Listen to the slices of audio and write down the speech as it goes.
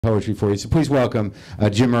Poetry for you. So please welcome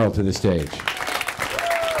Jim Earl to the stage.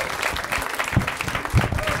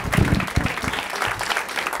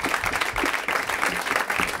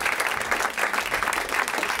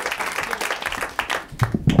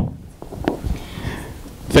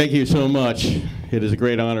 Thank you so much. It is a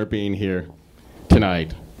great honor being here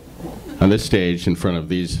tonight on this stage in front of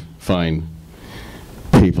these fine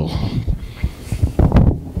people.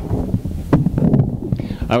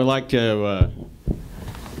 I would like to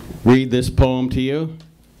read this poem to you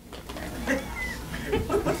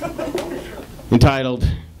entitled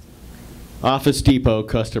Office Depot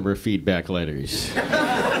Customer Feedback Letters.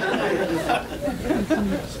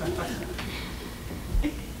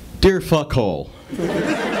 Dear Fuckhole,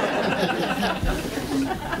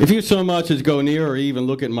 if you so much as go near or even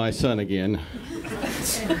look at my son again,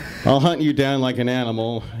 I'll hunt you down like an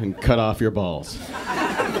animal and cut off your balls.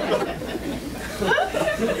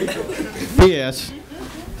 P.S.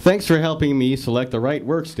 Thanks for helping me select the right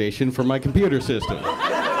workstation for my computer system.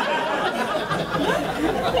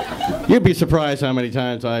 You'd be surprised how many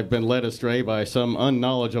times I've been led astray by some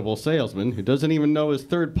unknowledgeable salesman who doesn't even know his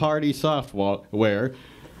third-party software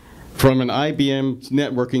from an IBM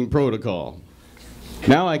networking protocol.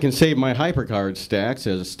 Now I can save my HyperCard stacks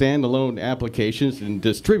as standalone applications and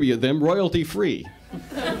distribute them royalty-free.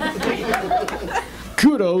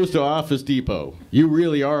 Kudos to Office Depot. You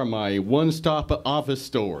really are my one-stop office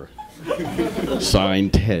store.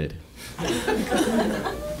 Signed, Ted.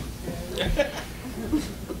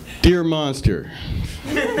 Dear Monster,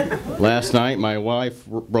 last night my wife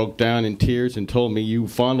broke down in tears and told me you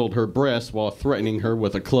fondled her breasts while threatening her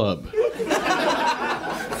with a club.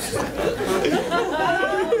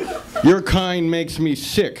 Your kind makes me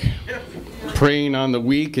sick, preying on the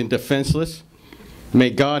weak and defenseless. May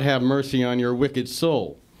God have mercy on your wicked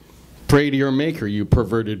soul. Pray to your maker, you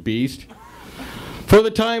perverted beast. For the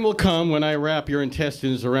time will come when I wrap your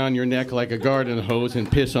intestines around your neck like a garden hose and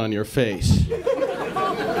piss on your face.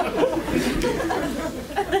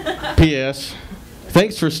 P.S.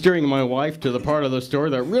 Thanks for steering my wife to the part of the store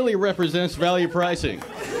that really represents value pricing.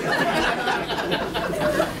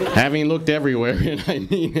 Having looked everywhere, and I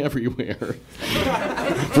mean everywhere,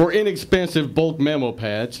 for inexpensive bulk memo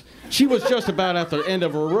pads, she was just about at the end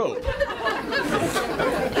of her rope.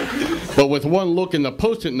 But with one look in the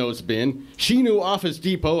Post-it notes bin, she knew Office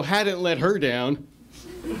Depot hadn't let her down.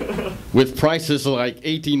 With prices like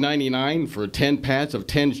 $18.99 for 10 pads of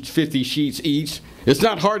 1050 sheets each, it's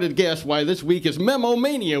not hard to guess why this week is Memo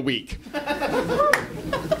Mania week.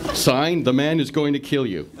 Signed, the man who's going to kill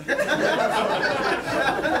you.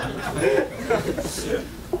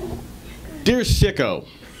 Dear Sicko,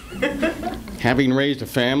 having raised a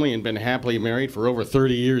family and been happily married for over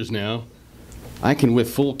 30 years now, I can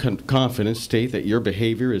with full confidence state that your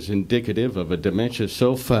behavior is indicative of a dementia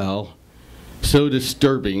so foul, so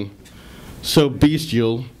disturbing, so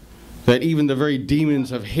bestial, that even the very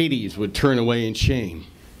demons of Hades would turn away in shame.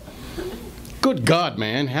 Good God,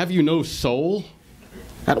 man, have you no soul?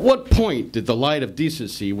 At what point did the light of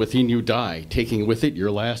decency within you die, taking with it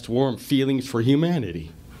your last warm feelings for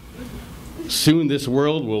humanity? Soon this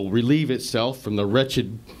world will relieve itself from the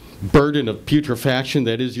wretched burden of putrefaction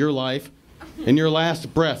that is your life, and your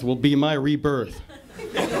last breath will be my rebirth.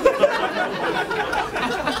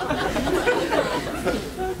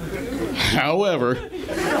 However,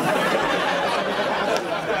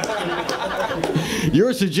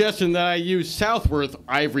 your suggestion that I use Southworth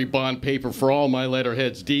ivory bond paper for all my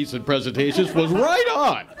letterheads, deeds, and presentations was right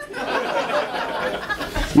on.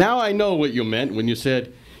 Now I know what you meant when you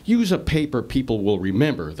said, use a paper people will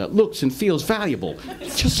remember that looks and feels valuable,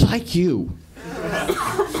 just like you.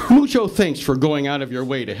 Mucho thanks for going out of your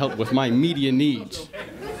way to help with my media needs.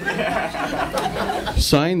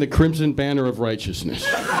 Signed, the Crimson Banner of Righteousness.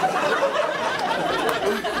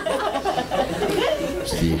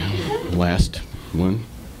 It's the last one.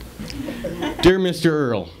 Dear Mr.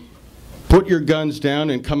 Earl, put your guns down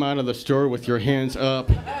and come out of the store with your hands up.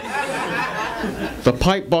 The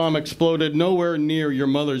pipe bomb exploded nowhere near your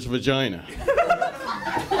mother's vagina.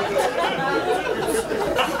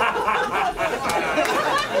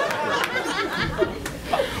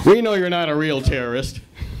 We know you're not a real terrorist.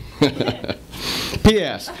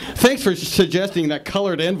 P.S. Thanks for suggesting that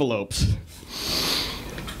colored envelopes.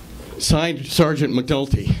 Signed, Sergeant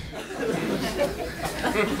McNulty.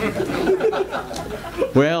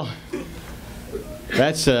 Well,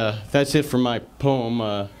 that's it for my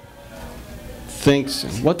poem. Thanks.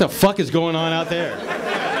 What the fuck is going on out there?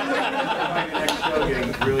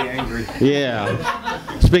 Getting really angry.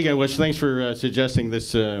 Yeah. Speaking of which, thanks for suggesting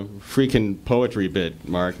this freaking poetry bit,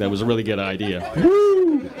 Mark. That was a really good idea.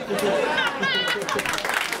 Woo!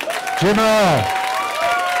 Jim Earl.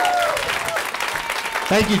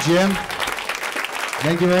 Thank you, Jim.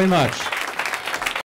 Thank you very much.